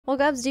Well,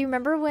 Gubs, do you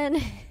remember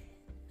when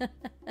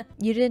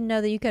you didn't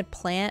know that you could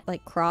plant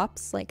like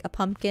crops, like a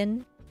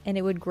pumpkin, and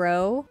it would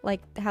grow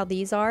like how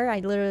these are? I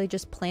literally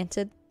just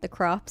planted the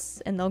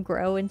crops and they'll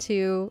grow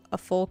into a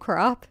full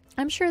crop.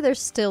 I'm sure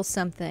there's still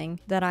something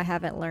that I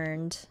haven't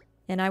learned,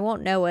 and I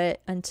won't know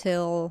it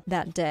until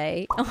that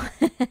day.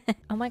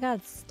 Oh my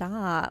god,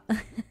 stop.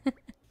 I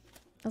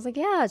was like,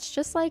 yeah, it's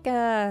just like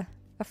a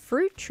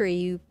fruit tree.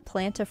 You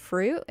plant a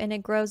fruit and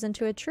it grows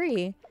into a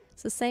tree.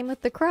 It's the same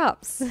with the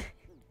crops.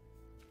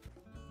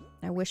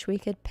 I wish we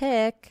could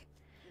pick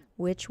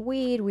which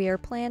weed we are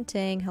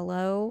planting.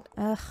 Hello?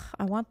 Ugh,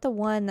 I want the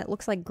one that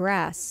looks like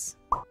grass.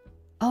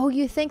 Oh,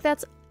 you think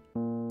that's...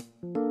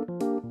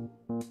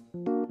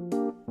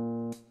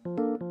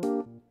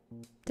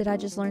 Did I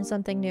just learn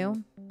something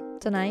new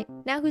tonight?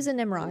 Now who's a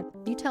Nimrod?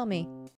 You tell me.